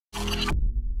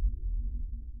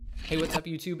Hey, what's up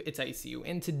YouTube? It's ICU,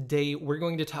 and today we're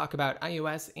going to talk about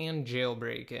iOS and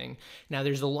jailbreaking. Now,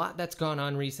 there's a lot that's gone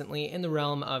on recently in the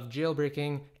realm of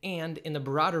jailbreaking and in the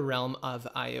broader realm of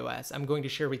iOS. I'm going to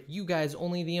share with you guys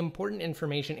only the important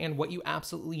information and what you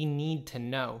absolutely need to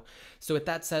know. So with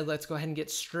that said, let's go ahead and get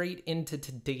straight into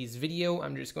today's video.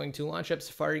 I'm just going to launch up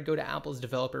Safari, go to Apple's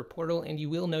developer portal, and you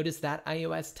will notice that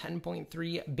iOS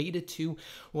 10.3 Beta 2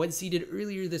 was seeded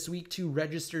earlier this week to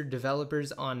registered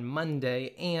developers on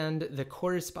Monday, and the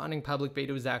corresponding public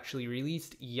beta was actually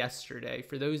released yesterday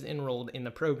for those enrolled in the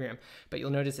program. But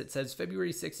you'll notice it says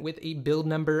February 6th with a build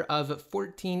number of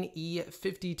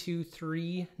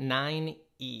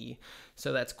 14E52339E.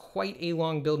 So that's quite a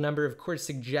long build number, of course,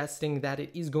 suggesting that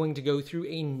it is going to go through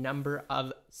a number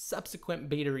of subsequent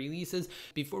beta releases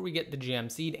before we get the jam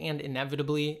seed, and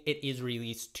inevitably it is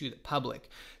released to the public.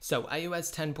 So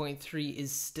iOS 10.3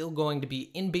 is still going to be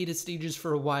in beta stages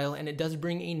for a while, and it does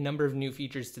bring a number of new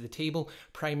features to the table,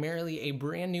 primarily a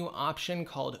brand new option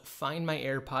called Find My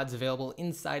AirPods available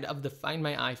inside of the Find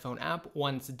My iPhone app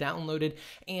once downloaded,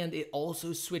 and it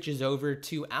also switches over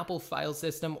to Apple File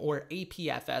System, or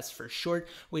APFS for short,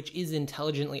 which is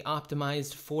intelligently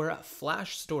optimized for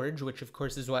flash storage, which of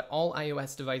course is what all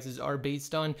iOS devices are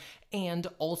based on, and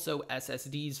also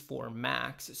SSDs for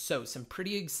Macs. So some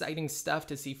pretty exciting stuff.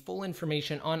 To see full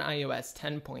information on iOS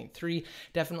 10.3,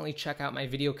 definitely check out my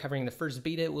video covering the first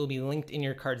beta. It will be linked in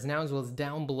your cards now, as well as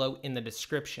down below in the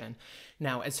description.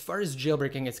 Now, as far as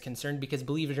jailbreaking is concerned, because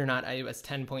believe it or not, iOS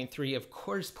 10.3 of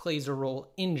course plays a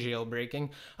role in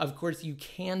jailbreaking. Of course, you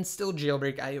can still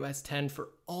jailbreak iOS 10 for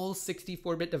all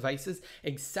 64-bit devices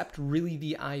except really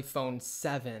the iPhone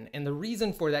 7. And the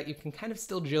reason for that, you can kind of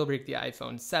still jailbreak the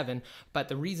iPhone 7, but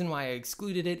the reason why I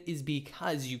excluded it is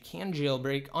because you can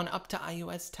jailbreak on up to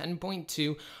iOS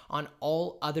 10.2 on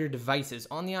all other devices.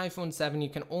 On the iPhone 7, you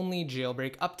can only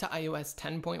jailbreak up to iOS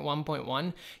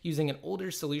 10.1.1 using an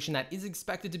older solution that is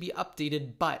expected to be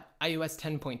updated, but iOS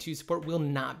 10.2 support will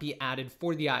not be added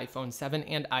for the iPhone 7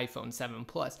 and iPhone 7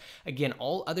 Plus. Again,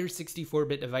 all other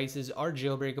 64-bit devices are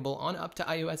jailbreakable on up to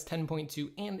iOS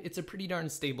 10.2, and it's a pretty darn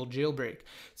stable jailbreak.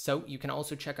 So you can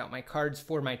also check out my cards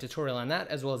for my tutorial on that,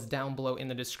 as well as down below in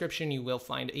the description you will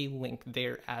find a link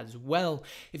there as well.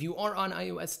 If you are on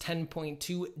iOS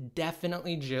 10.2,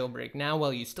 definitely jailbreak now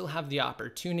while you still have the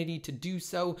opportunity to do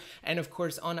so. And of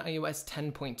course, on iOS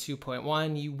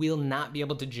 10.2.1, you will not be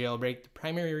able to jailbreak. The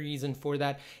primary reason for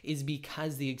that is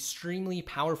because the extremely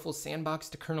powerful sandbox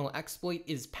to kernel exploit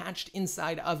is patched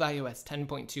inside of iOS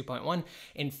 10.2.1.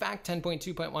 In fact,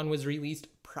 10.2.1 was released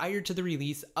prior to the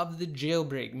release of the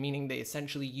jailbreak, meaning they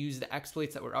essentially used the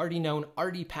exploits that were already known,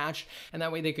 already patched, and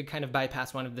that way they could kind of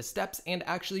bypass one of the steps and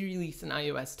actually release an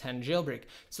iOS 10 jailbreak.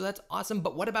 So that's awesome,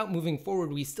 but what about moving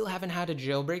forward? We still haven't had a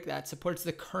jailbreak that supports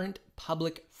the current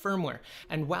public firmware.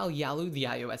 And while Yalu, the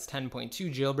iOS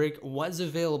 10.2 jailbreak, was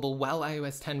available while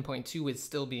iOS 10.2 is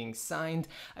still being signed,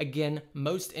 again,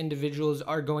 most individuals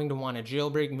are going to want a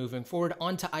jailbreak moving forward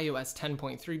onto iOS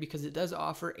 10.3 because it does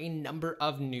offer a number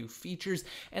of new features,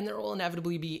 and there will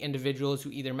inevitably be individuals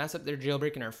who either mess up their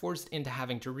jailbreak and are forced into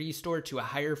having to restore to a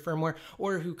higher firmware,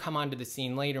 or who come onto the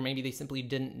scene later. Maybe they simply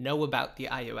didn't know about the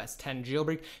iOS 10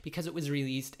 jailbreak because it was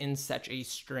released in such a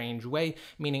strange way,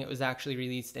 meaning it was actually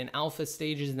released in alpha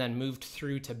stages and then moved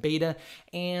through to beta,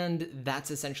 and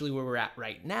that's essentially where we're at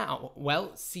right now.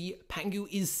 Well, see, Pangu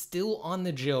is still on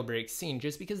the jailbreak scene.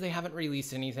 Just because they haven't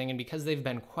released anything and because they've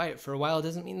been quiet for a while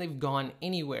doesn't mean they've gone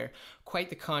anywhere. Quite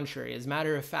the contrary. As a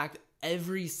matter of fact,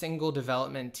 every single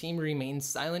development team remains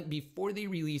silent before they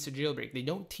release a jailbreak. They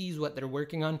don't tease what they're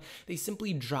working on. They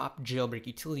simply drop jailbreak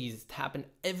utilities. It happened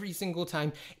every single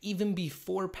time, even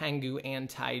before Pangu and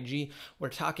Taiji. We're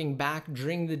talking back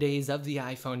during the days of the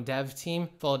iPhone dev team,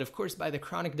 followed of course by the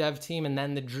Chronic dev team, and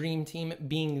then the Dream team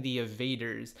being the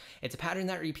Evaders. It's a pattern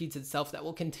that repeats itself, that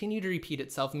will continue to repeat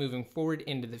itself moving forward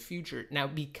into the future. Now,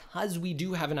 because we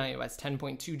do have an iOS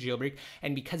 10.2 jailbreak,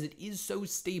 and because it is so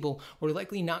stable, we're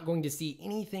likely not going to see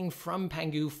anything from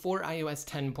Pangu for iOS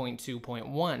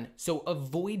 10.2.1. So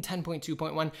avoid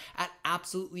 10.2.1 at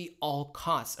absolutely all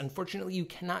costs. Unfortunately, you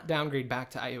cannot downgrade back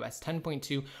to iOS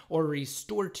 10.2 or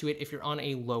restore to it if you're on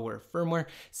a lower firmware,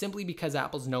 simply because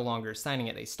Apple's no longer signing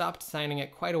it. They stopped signing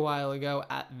it quite a while ago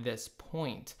at this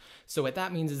point. So what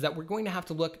that means is that we're going to have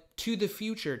to look to the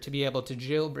future to be able to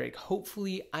jailbreak,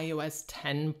 hopefully iOS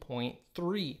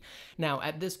 10.3. Now,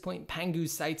 at this point,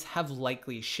 Pangu's sights have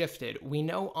likely shifted. We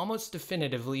know almost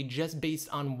definitively, just based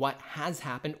on what has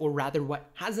happened, or rather what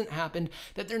hasn't happened,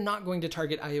 that they're not going to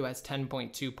target iOS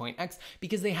 10.2.x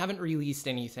because they haven't released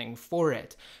anything for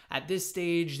it. At this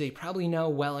stage, they probably know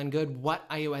well and good what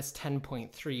iOS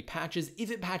 10.3 patches,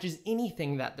 if it patches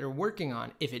anything that they're working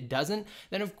on. If it doesn't,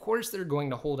 then of course they're going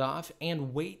to hold off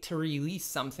and wait to release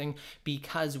something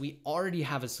because we already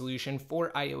have a solution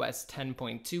for iOS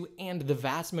 10.2, and the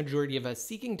vast majority of us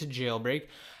seeking to jailbreak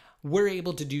were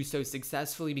able to do so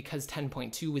successfully because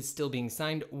 10.2 was still being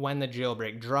signed when the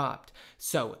jailbreak dropped.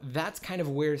 So that's kind of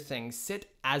where things sit.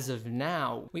 As of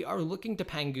now, we are looking to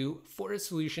Pangu for a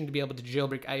solution to be able to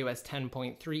jailbreak iOS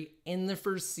 10.3 in the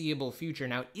foreseeable future.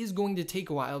 Now, it is going to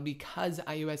take a while because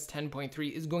iOS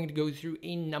 10.3 is going to go through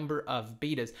a number of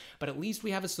betas, but at least we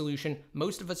have a solution.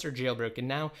 Most of us are jailbroken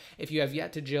now. If you have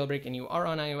yet to jailbreak and you are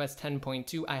on iOS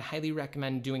 10.2, I highly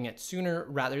recommend doing it sooner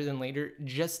rather than later,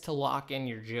 just to lock in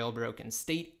your jailbroken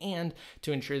state and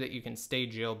to ensure that you can stay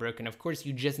jailbroken. Of course,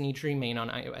 you just need to remain on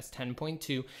iOS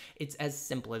 10.2. It's as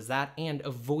simple as that, and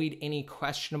avoid any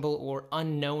questionable or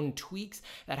unknown tweaks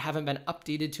that haven't been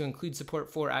updated to include support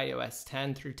for iOS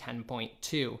 10 through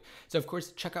 10.2. So of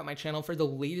course, check out my channel for the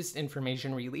latest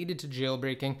information related to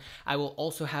jailbreaking. I will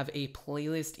also have a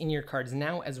playlist in your cards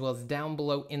now, as well as down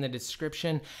below in the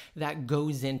description, that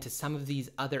goes into some of these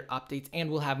other updates, and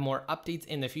we'll have more updates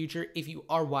in the future if you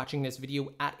are watching this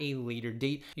video at a later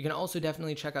date. You can also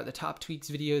definitely check out the top tweaks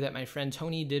video that my friend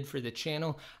Tony did for the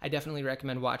channel. I definitely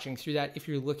recommend watching through that if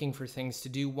you're looking for things to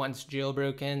do once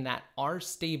jailbroken that are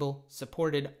stable,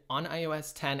 supported on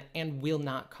iOS 10, and will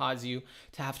not cause you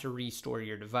to have to restore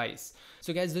your device.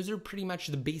 So guys, those are pretty much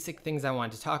the basic things I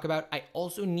wanted to talk about. I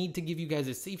also need to give you guys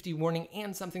a safety warning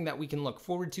and something that we can look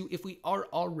forward to if we are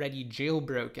already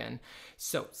jailbroken.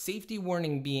 So safety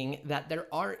warning being that there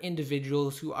are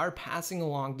individuals who are passing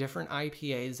along different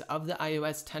IPAs of the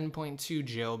iOS 10.2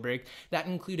 jailbreak that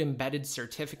include embedded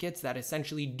certificates that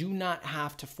essentially do not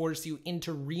have to force you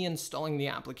into reinstalling the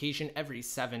application every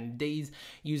 7 days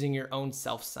using your own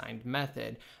self-signed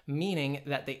method, meaning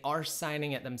that they are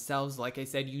signing it themselves, like I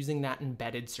said, using that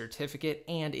embedded certificate,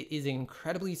 and it is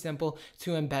incredibly simple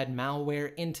to embed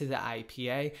malware into the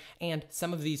IPA, and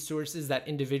some of these sources that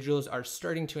individuals are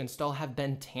starting to install have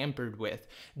been tampered with.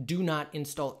 Do not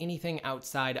install anything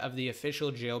outside of the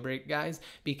official jailbreak, guys,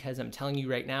 because I'm telling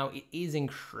you right now, it is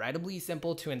incredibly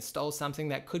simple to install something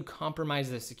that could compromise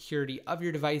the security of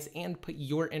your device and put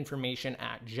your information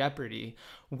at jeopardy.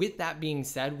 With that being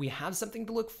said, we have something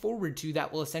to look forward to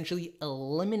that will essentially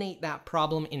eliminate that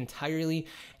problem entirely,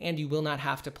 and you will not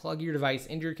have to plug your device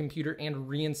into your computer and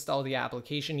reinstall the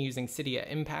application using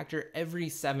Cydia Impactor every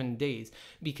 7 days,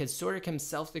 because Sorik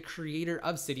himself, the creator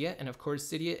of Cydia, and of course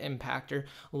Cydia Impactor,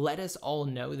 let us all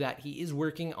know that he is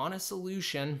working on a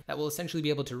solution that will essentially be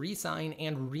able to re-sign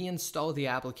and reinstall the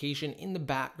application in the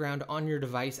background on your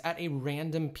device at a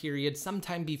random period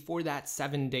sometime before that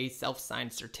 7-day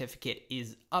self-signed certificate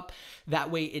is up.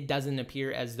 That way it doesn't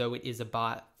appear as though it is a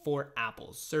bot for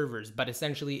Apple's servers, but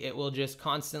essentially it will just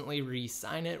constantly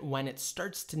re-sign it when it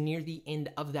starts to near the end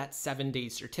of that 7-day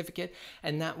certificate,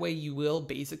 and that way you will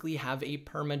basically have a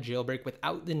perma jailbreak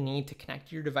without the need to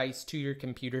connect your device to your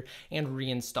computer and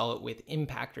reinstall it with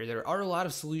Impactor. There are a lot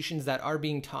of solutions that are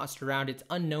being tossed around. It's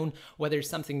unknown whether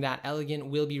something that elegant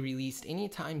will be released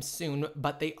anytime soon,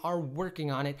 but they are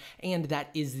working on it, and that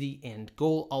is the end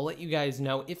goal. I'll let you guys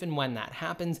know if and when that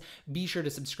happens. Be sure to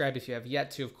subscribe if you have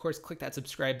yet to. Of course, click that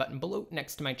subscribe button below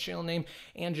next to my channel name,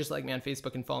 and just like me on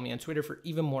Facebook and follow me on Twitter for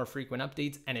even more frequent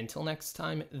updates. And until next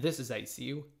time, this is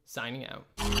ICU signing out.